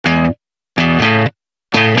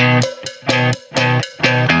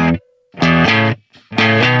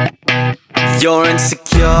You're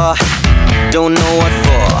insecure, don't know what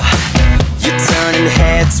for. You're turning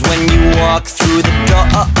heads when you walk through the door.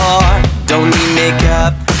 Don't need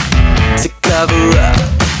makeup to cover up.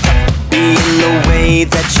 Being the way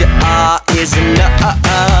that you are is enough.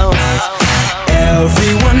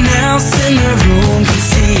 Everyone else in the room can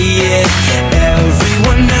see it,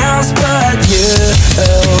 everyone else but you.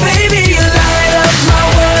 Baby, you light up my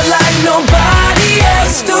world like nobody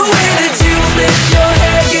else. The way that you flip your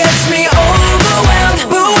hair gets me overwhelmed.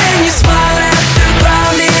 But when you smile at the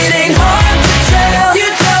ground, it ain't hard to tell. You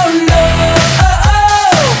don't know,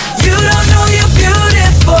 you don't know you're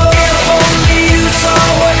beautiful. If only you saw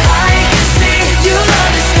what I can see, you'll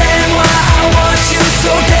understand why I want you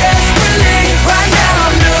so desperately. Right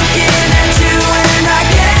now I'm looking at you and I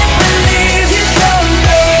can't believe you don't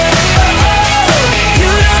know,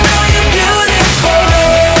 you don't know you're beautiful.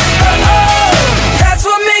 That's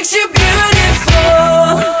what makes you beautiful.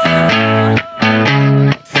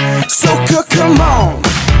 So good, come on,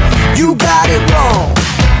 you got it wrong.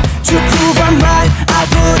 To prove I'm right, I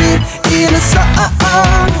put it in a song.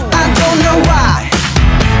 I don't know why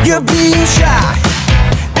you're being shy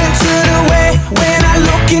and turn away when I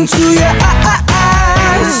look into your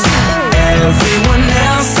eyes. Everyone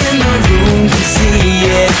else in the room can see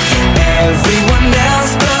it, everyone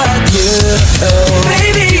else but you.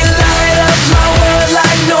 Baby, you light up my world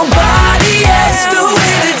like nobody else. The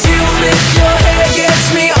way that you flip your hair gets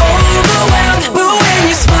me overwhelmed. But when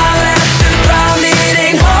you smile at the ground, it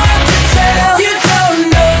ain't hard to tell. You don't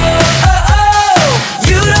know,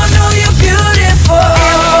 you don't know you're beautiful.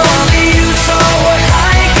 If only you saw what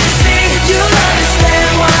I can see, you'll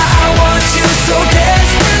understand why I want you so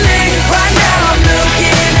desperately. Right now I'm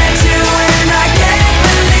looking at you and I can't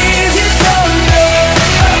believe you don't know,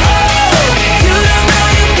 you don't know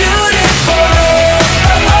you're beautiful.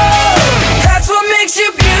 That's what makes you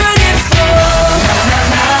beautiful.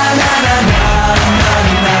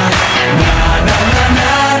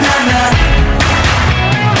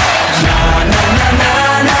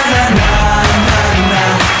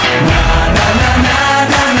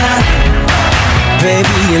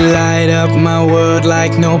 Baby, you light up my world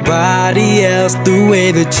like nobody else. The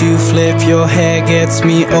way that you flip your hair gets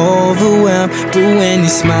me overwhelmed. But when you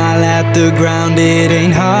smile at the ground, it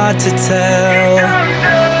ain't hard to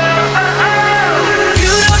tell.